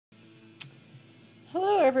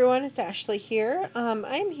everyone, it's Ashley here.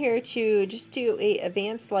 I'm here to just do a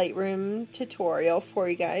advanced Lightroom tutorial for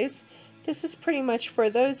you guys. This is pretty much for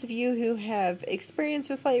those of you who have experience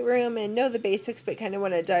with Lightroom and know the basics but kind of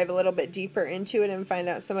want to dive a little bit deeper into it and find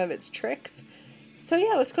out some of its tricks. So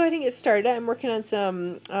yeah, let's go ahead and get started. I'm working on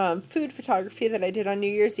some food photography that I did on New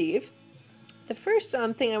Year's Eve. The first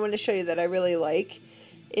thing I want to show you that I really like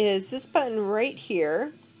is this button right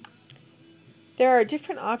here. There are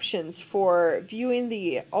different options for viewing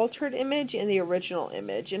the altered image and the original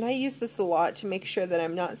image, and I use this a lot to make sure that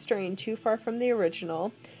I'm not straying too far from the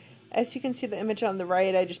original. As you can see, the image on the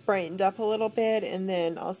right, I just brightened up a little bit and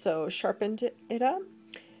then also sharpened it up.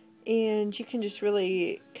 And you can just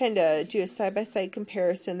really kind of do a side-by-side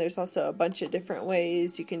comparison. There's also a bunch of different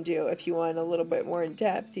ways you can do. If you want a little bit more in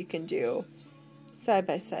depth, you can do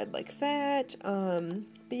side-by-side like that.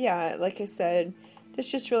 But yeah, like I said, this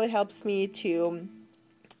just really helps me to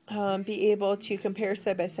be able to compare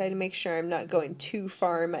side by side and make sure I'm not going too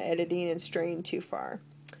far in my editing and straying too far.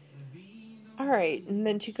 Alright, and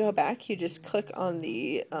then to go back, you just click on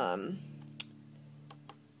the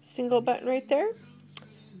single button right there.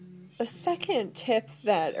 The second tip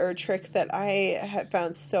or trick that I have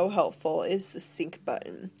found so helpful is the sync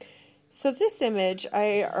button. So this image,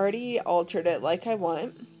 I already altered it like I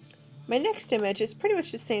want. My next image is pretty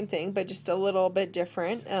much the same thing, but just a little bit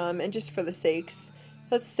different, and just for the sakes,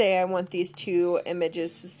 let's say I want these two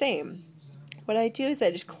images the same. What I do is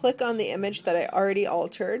I just click on the image that I already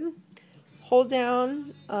altered, hold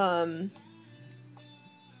down the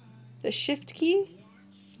shift key.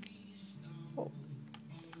 Oh,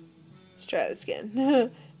 let's try this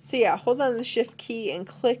again. So yeah, hold on the shift key and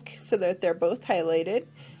click so that they're both highlighted,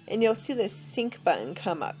 and you'll see this sync button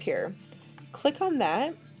come up here. Click on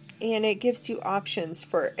that, and it gives you options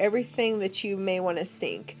for everything that you may want to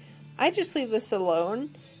sync. I just leave this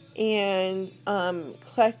alone and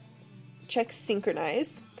check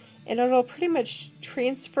synchronize, and it'll pretty much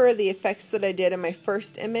transfer the effects that I did in my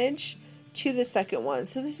first image to the second one.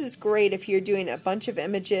 So this is great if you're doing a bunch of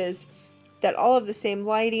images that all have the same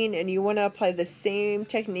lighting and you want to apply the same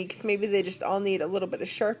techniques. Maybe they just all need a little bit of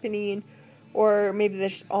sharpening, or maybe they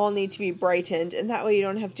just all need to be brightened, and that way you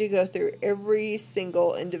don't have to go through every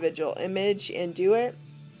single individual image and do it.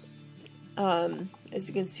 As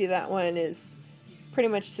you can see, that one is pretty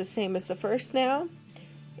much the same as the first now,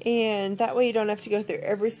 and that way you don't have to go through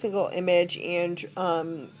every single image and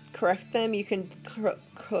correct them. You can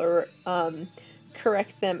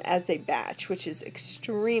correct them as a batch, which is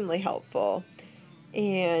extremely helpful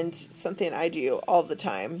and something I do all the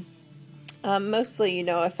time. Mostly,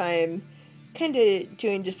 if I'm kind of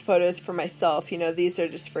doing just photos for myself, these are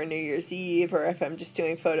just for New Year's Eve, or if I'm just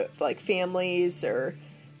doing photo like families or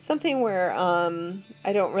something where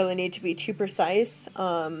I don't really need to be too precise.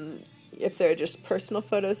 If they're just personal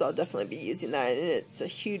photos, I'll definitely be using that, and it's a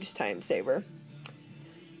huge time saver.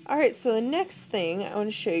 Alright, so the next thing I want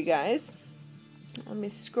to show you guys, let me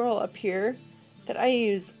scroll up here, that I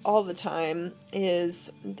use all the time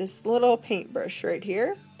is this little paintbrush right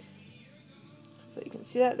here. Hopefully you can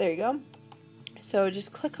see that. There you go. So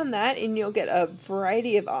just click on that and you'll get a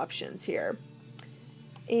variety of options here.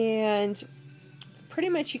 And pretty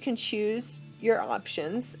much you can choose your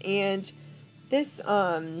options, and this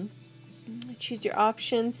choose your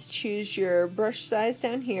options, choose your brush size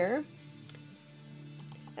down here.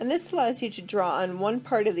 And this allows you to draw on one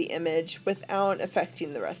part of the image without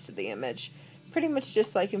affecting the rest of the image. Pretty much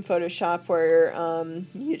just like in Photoshop where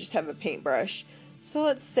you just have a paintbrush. So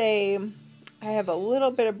let's say I have a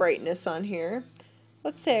little bit of brightness on here.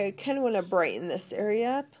 Let's say I kind of want to brighten this area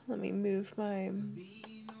up. Let me move my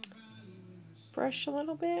brush a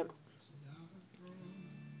little bit.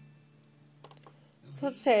 So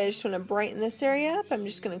let's say I just want to brighten this area up. I'm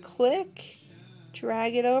just going to click,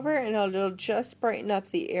 drag it over, and it'll just brighten up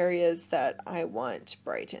the areas that I want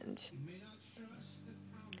brightened.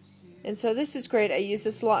 And so this is great. I use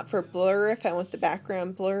this a lot for blur if I want the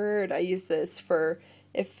background blurred. I use this for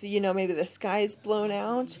if, maybe the sky is blown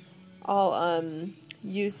out. I'll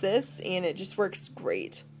use this, and it just works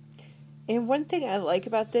great. And one thing I like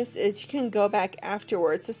about this is you can go back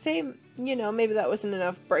afterwards. So say, maybe that wasn't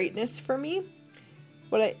enough brightness for me.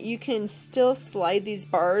 You can still slide these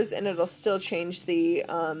bars and it'll still change the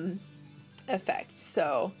effect.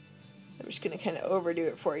 So I'm just going to kind of overdo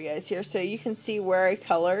it for you guys here. So you can see where I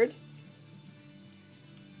colored.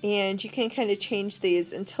 And you can kind of change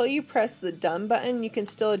these until you press the done button. You can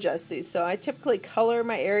still adjust these. So I typically color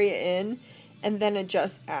my area in and then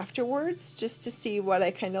adjust afterwards just to see what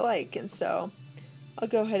I kind of like. And so I'll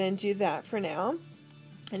go ahead and do that for now.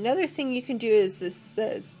 Another thing you can do is this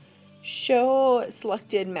says show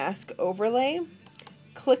selected mask overlay.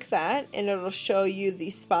 click that and it'll show you the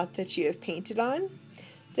spot that you have painted on.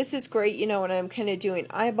 This is great, you know, when I'm kind of doing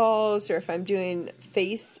eyeballs or if I'm doing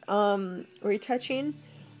face retouching.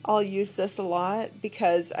 I'll use this a lot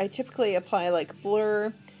because I typically apply like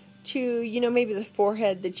blur to, you know, maybe the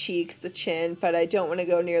forehead, the cheeks, the chin, but I don't want to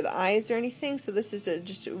go near the eyes or anything. So this is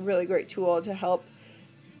just a really great tool to help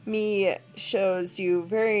me. Shows you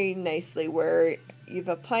very nicely where you've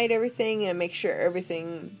applied everything and make sure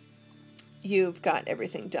you've got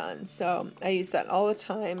everything done. So I use that all the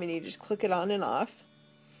time, and you just click it on and off.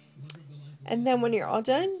 And then when you're all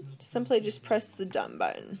done, simply just press the done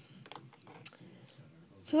button.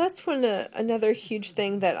 So that's another huge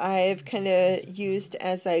thing that I've kind of used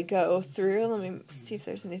as I go through. Let me see if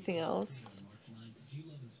there's anything else.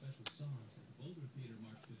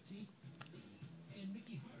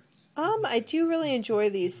 I do really enjoy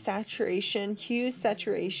these hue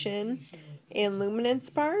saturation, and luminance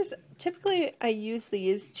bars. Typically, I use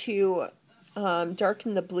these to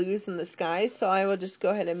darken the blues in the sky. So I will just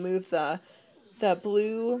go ahead and move the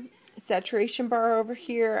blue saturation bar over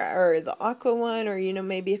here, or the aqua one, or you know,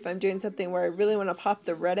 maybe if I'm doing something where I really want to pop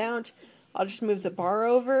the red out, I'll just move the bar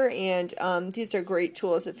over. And these are great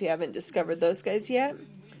tools if you haven't discovered those guys yet.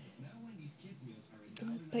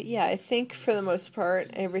 But yeah, I think for the most part,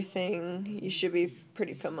 everything you should be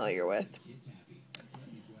pretty familiar with.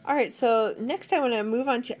 Alright, so next I want to move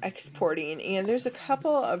on to exporting, and there's a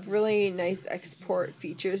couple of really nice export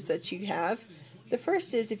features that you have. The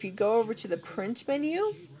first is if you go over to the print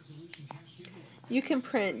menu, you can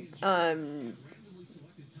print diptychs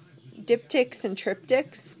and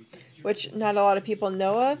triptychs, which not a lot of people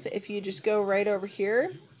know of. If you just go right over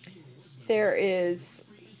here, there is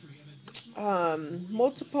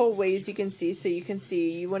multiple ways you can see. So you can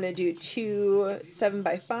see you want to do 2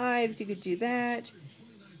 7x5s, you could do that.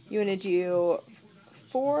 You want to do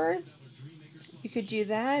 4, you could do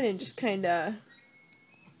that, and just kind of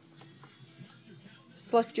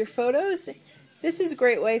select your photos. This is a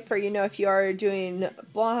great way for, you know, if you are doing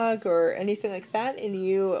blog or anything like that and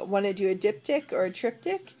you want to do a diptych or a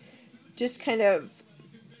triptych, just kind of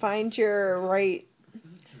find your right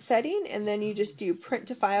setting, and then you just do print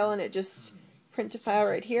to file, and it just print to file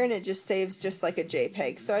right here, and it just saves just like a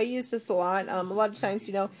JPEG. So I use this a lot. A lot of times,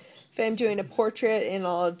 you know, if I'm doing a portrait and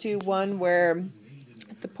I'll do one where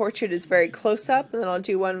the portrait is very close up, and then I'll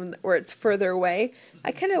do one where it's further away.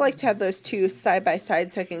 I kind of like to have those two side by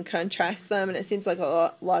side so I can contrast them, and it seems like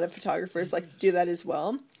a lot of photographers like to do that as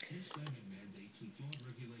well.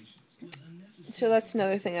 So that's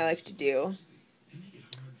another thing I like to do.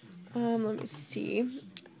 Let me see.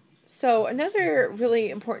 So another really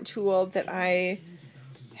important tool that I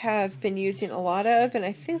have been using a lot of, and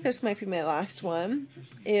I think this might be my last one,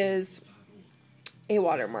 is a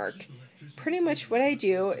watermark. Pretty much what I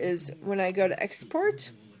do is when I go to export,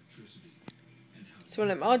 so when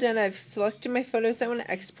I'm all done, I've selected my photos I want to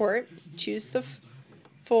export, choose the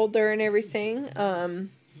folder and everything.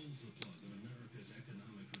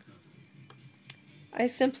 I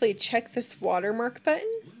simply check this watermark button,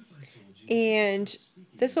 and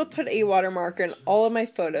this will put a watermark in all of my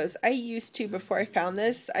photos. I used to, before I found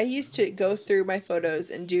this, I used to go through my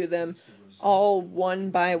photos and do them all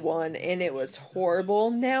one by one, and it was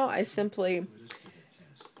horrible. Now I simply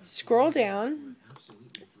scroll down,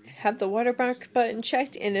 have the watermark button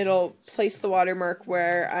checked, and it'll place the watermark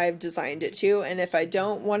where I've designed it to. And if I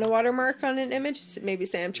don't want a watermark on an image, maybe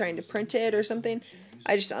say I'm trying to print it or something,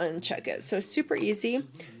 I just uncheck it. So super easy.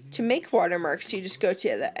 To make watermarks, you just go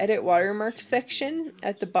to the Edit Watermark section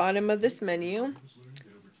at the bottom of this menu.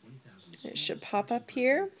 It should pop up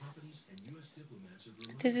here.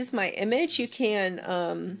 This is my image. You can,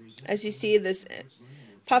 as you see, this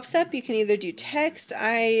pops up. You can either do text.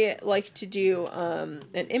 I like to do an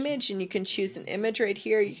image, and you can choose an image right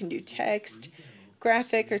here. You can do text,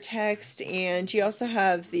 graphic, or text, and you also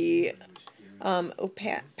have the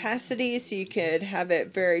opacity, so you could have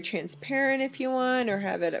it very transparent if you want, or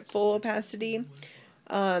have it at full opacity.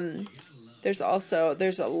 There's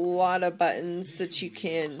a lot of buttons that you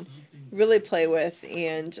can really play with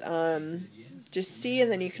and just see,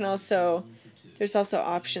 and then you can also, there's also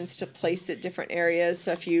options to place it different areas.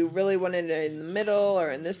 So if you really wanted it in the middle or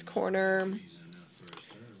in this corner,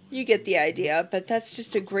 you get the idea. But that's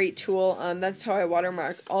just a great tool. That's how I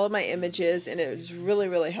watermark all of my images, and it was really,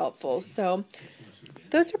 really helpful. So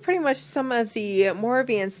those are pretty much some of the more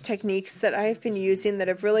advanced techniques that I've been using that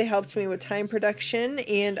have really helped me with time production,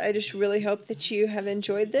 and I just really hope that you have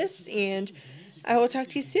enjoyed this, and I will talk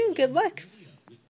to you soon. Good luck.